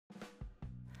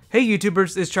Hey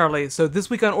YouTubers, it's Charlie. So this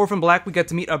week on Orphan Black, we got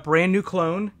to meet a brand new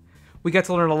clone. We got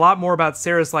to learn a lot more about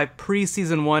Sarah's life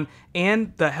pre-season 1,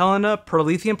 and the Helena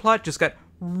Prolethean plot just got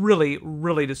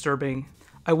really disturbing.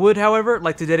 I would, however,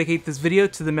 like to dedicate this video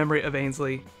to the memory of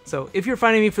Ainsley. So if you're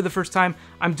finding me for the first time,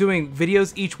 I'm doing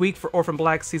videos each week for Orphan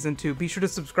Black Season 2. Be sure to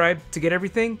subscribe to get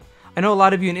everything. I know a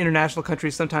lot of you in international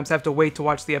countries sometimes have to wait to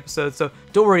watch the episodes, so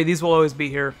don't worry, these will always be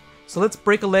here. So let's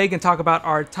break a leg and talk about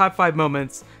our top 5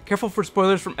 moments. Careful for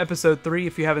spoilers from episode 3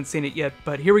 if you haven't seen it yet,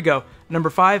 but here we go. Number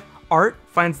 5, Art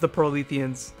finds the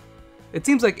Proletheans. It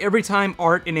seems like every time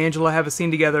Art and Angela have a scene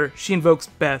together, she invokes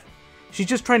Beth. She's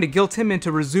just trying to guilt him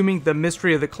into resuming the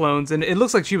mystery of the clones, and it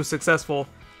looks like she was successful.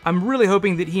 I'm really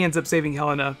hoping that he ends up saving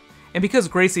Helena. And because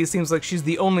Gracie seems like she's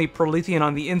the only Prolethean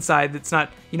on the inside that's not,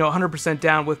 100%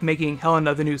 down with making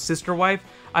Helena the new sister wife,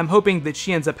 I'm hoping that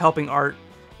she ends up helping Art.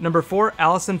 Number 4,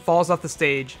 Allison falls off the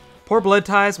stage. Poor Blood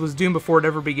Ties was doomed before it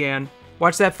ever began.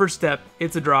 Watch that first step,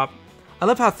 it's a drop. I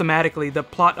love how thematically the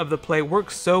plot of the play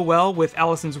works so well with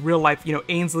Allison's real life,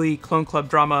 Ainsley Clone Club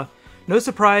drama. No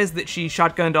surprise that she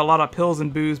shotgunned a lot of pills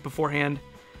and booze beforehand.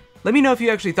 Let me know if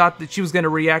you actually thought that she was going to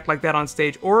react like that on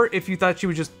stage, or if you thought she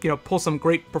would just, pull some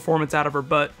great performance out of her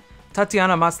butt.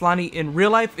 Tatiana Maslany in real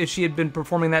life, if she had been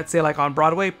performing that, say, like on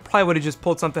Broadway, probably would have just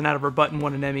pulled something out of her butt and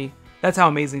won an Emmy. That's how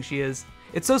amazing she is.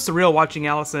 It's so surreal watching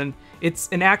Allison. It's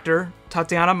an actor,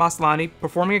 Tatiana Maslany,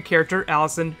 performing a character,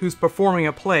 Allison, who's performing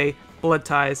a play, Blood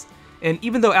Ties. And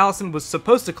even though Allison was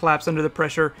supposed to collapse under the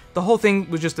pressure, the whole thing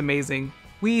was just amazing.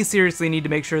 We seriously need to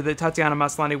make sure that Tatiana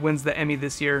Maslany wins the Emmy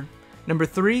this year. Number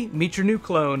 3, meet your new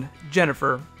clone,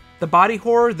 Jennifer. The body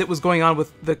horror that was going on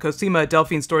with the Cosima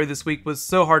Delphine story this week was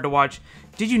so hard to watch.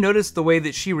 Did you notice the way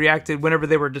that she reacted whenever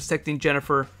they were dissecting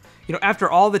Jennifer?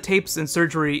 After all the tapes and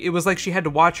surgery, it was like she had to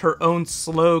watch her own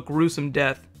slow, gruesome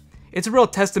death. It's a real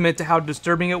testament to how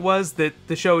disturbing it was that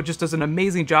the show just does an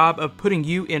amazing job of putting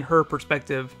you in her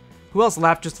perspective. Who else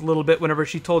laughed just a little bit whenever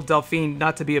she told Delphine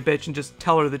not to be a bitch and just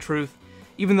tell her the truth?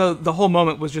 Even though the whole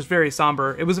moment was just very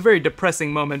somber, it was a very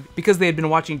depressing moment because they had been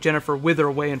watching Jennifer wither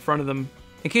away in front of them.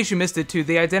 In case you missed it too,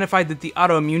 they identified that the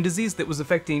autoimmune disease that was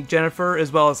affecting Jennifer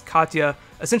as well as Katya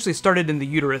essentially started in the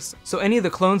uterus. So any of the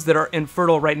clones that are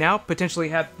infertile right now potentially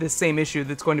have this same issue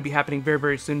that's going to be happening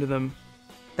very soon to them.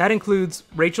 That includes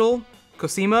Rachel,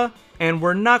 Cosima, and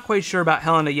we're not quite sure about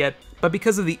Helena yet, but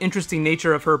because of the interesting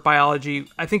nature of her biology,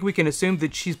 I think we can assume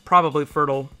that she's probably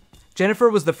fertile.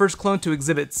 Jennifer was the first clone to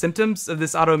exhibit symptoms of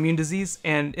this autoimmune disease,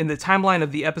 and in the timeline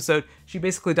of the episode, she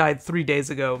basically died 3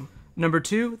 days ago. Number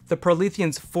 2, the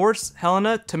Proletheans force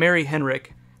Helena to marry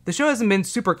Henrik. The show hasn't been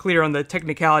super clear on the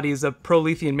technicalities of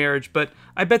Prolethean marriage, but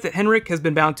I bet that Henrik has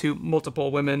been bound to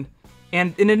multiple women.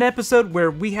 And in an episode where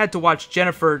we had to watch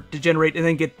Jennifer degenerate and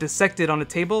then get dissected on a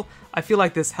table, I feel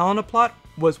like this Helena plot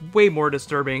was way more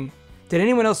disturbing. Did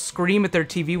anyone else scream at their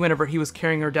TV whenever he was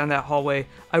carrying her down that hallway?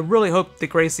 I really hope that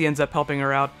Gracie ends up helping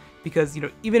her out, because,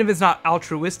 even if it's not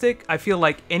altruistic, I feel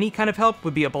like any kind of help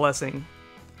would be a blessing.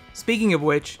 Speaking of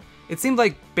which, it seemed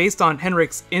like, based on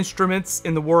Henrik's instruments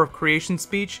in the War of Creation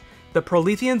speech, the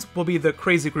Proletheans will be the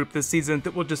crazy group this season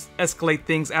that will just escalate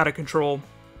things out of control.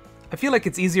 I feel like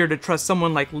it's easier to trust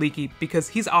someone like Leaky because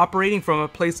he's operating from a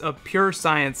place of pure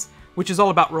science, which is all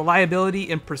about reliability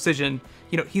and precision.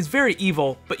 He's very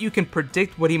evil, but you can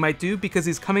predict what he might do because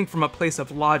he's coming from a place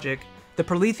of logic. The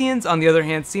Proletheans, on the other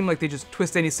hand, seem like they just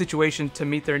twist any situation to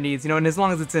meet their needs, and as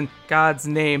long as it's in God's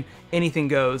name, anything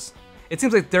goes. It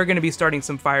seems like they're going to be starting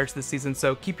some fires this season,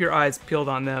 so keep your eyes peeled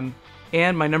on them.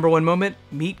 And my number 1 moment,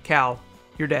 meet Cal,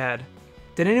 your dad.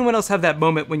 Did anyone else have that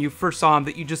moment when you first saw him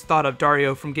that you just thought of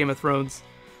Dario from Game of Thrones?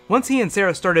 Once he and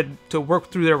Sarah started to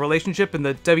work through their relationship and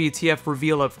the WTF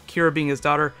reveal of Kira being his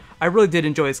daughter, I really did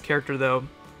enjoy his character though.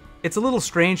 It's a little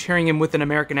strange hearing him with an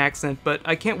American accent, but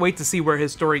I can't wait to see where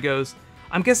his story goes.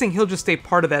 I'm guessing he'll just stay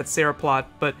part of that Sarah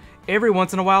plot, but every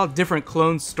once in a while, different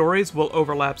clone stories will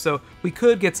overlap, so we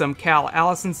could get some Cal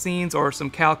Allison scenes or some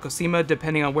Cal Cosima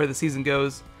depending on where the season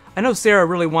goes. I know Sarah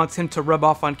really wants him to rub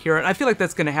off on Kira, and I feel like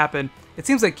that's going to happen. It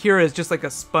seems like Kira is just like a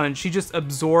sponge. She just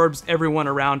absorbs everyone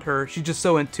around her. She's just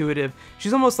so intuitive.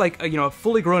 She's almost like a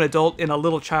fully grown adult in a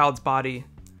little child's body.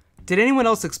 Did anyone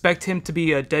else expect him to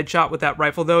be a Deadshot with that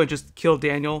rifle though and just kill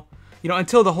Daniel?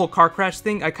 Until the whole car crash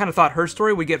thing, I kind of thought her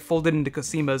story would get folded into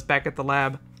Cosima's back at the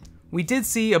lab. We did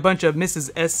see a bunch of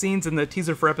Mrs. S scenes in the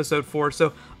teaser for episode 4,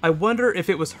 so I wonder if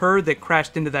it was her that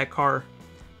crashed into that car.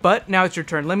 But now it's your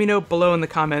turn. Let me know below in the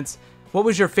comments, what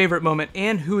was your favorite moment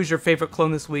and who is your favorite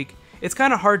clone this week? It's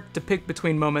kind of hard to pick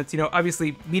between moments.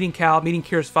 Obviously meeting Cal, meeting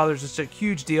Kira's father is just a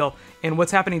huge deal, and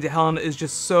what's happening to Helena is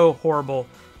just so horrible.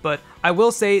 But I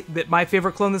will say that my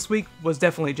favorite clone this week was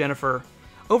definitely Jennifer.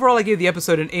 Overall, I gave the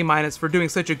episode an A- for doing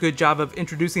such a good job of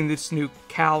introducing this new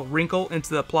Cal wrinkle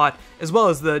into the plot, as well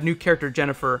as the new character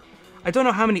Jennifer. I don't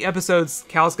know how many episodes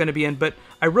Cal's going to be in, but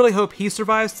I really hope he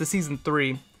survives to season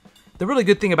 3. The really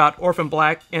good thing about Orphan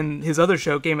Black and his other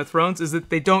show, Game of Thrones, is that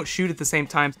they don't shoot at the same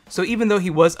time. So even though he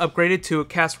was upgraded to a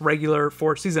cast regular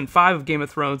for season 5 of Game of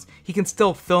Thrones, he can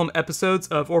still film episodes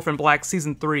of Orphan Black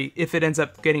season 3 if it ends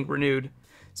up getting renewed.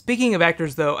 Speaking of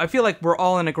actors though, I feel like we're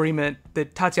all in agreement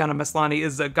that Tatiana Maslany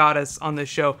is a goddess on this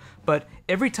show, but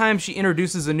every time she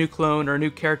introduces a new clone or a new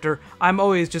character, I'm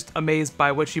always just amazed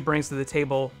by what she brings to the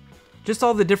table. Just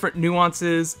all the different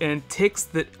nuances and tics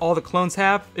that all the clones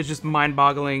have is just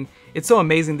mind-boggling. It's so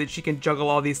amazing that she can juggle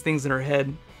all these things in her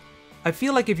head. I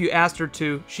feel like if you asked her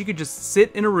to, she could just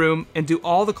sit in a room and do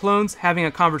all the clones having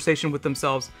a conversation with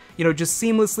themselves. You know, just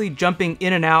seamlessly jumping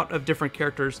in and out of different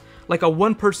characters, like a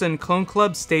one-person clone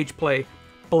club stage play,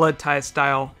 blood tie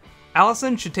style.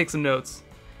 Allison should take some notes.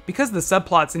 Because the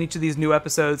subplots in each of these new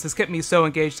episodes has kept me so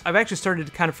engaged, I've actually started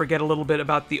to kind of forget a little bit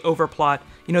about the overplot,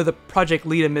 you know, the Project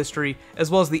Leda mystery,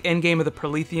 as well as the endgame of the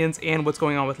Proletheans and what's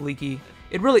going on with Leaky.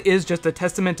 It really is just a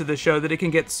testament to the show that it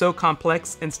can get so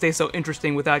complex and stay so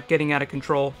interesting without getting out of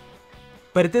control.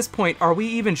 But at this point, are we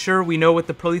even sure we know what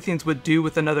the Proletheans would do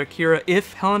with another Kira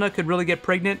if Helena could really get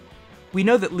pregnant? We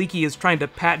know that Leaky is trying to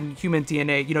patent human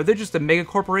DNA, you know, they're just a mega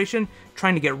corporation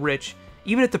trying to get rich.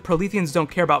 Even if the Proletheans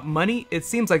don't care about money, it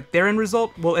seems like their end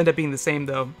result will end up being the same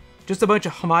though. Just a bunch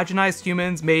of homogenized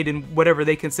humans made in whatever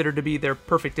they consider to be their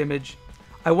perfect image.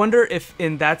 I wonder if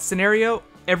in that scenario,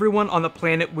 everyone on the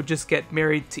planet would just get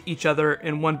married to each other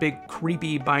in one big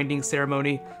creepy binding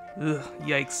ceremony. Ugh,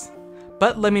 yikes.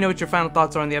 But let me know what your final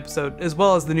thoughts are on the episode, as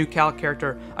well as the new Cal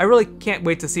character. I really can't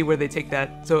wait to see where they take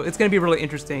that, so it's going to be really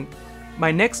interesting.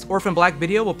 My next Orphan Black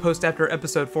video will post after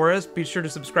episode 4 is. Be sure to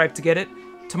subscribe to get it.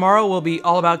 Tomorrow will be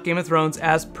all about Game of Thrones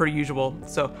as per usual.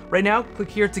 So right now, click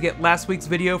here to get last week's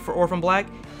video for Orphan Black,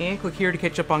 and click here to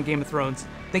catch up on Game of Thrones.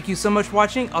 Thank you so much for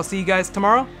watching. I'll see you guys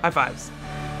tomorrow. High fives.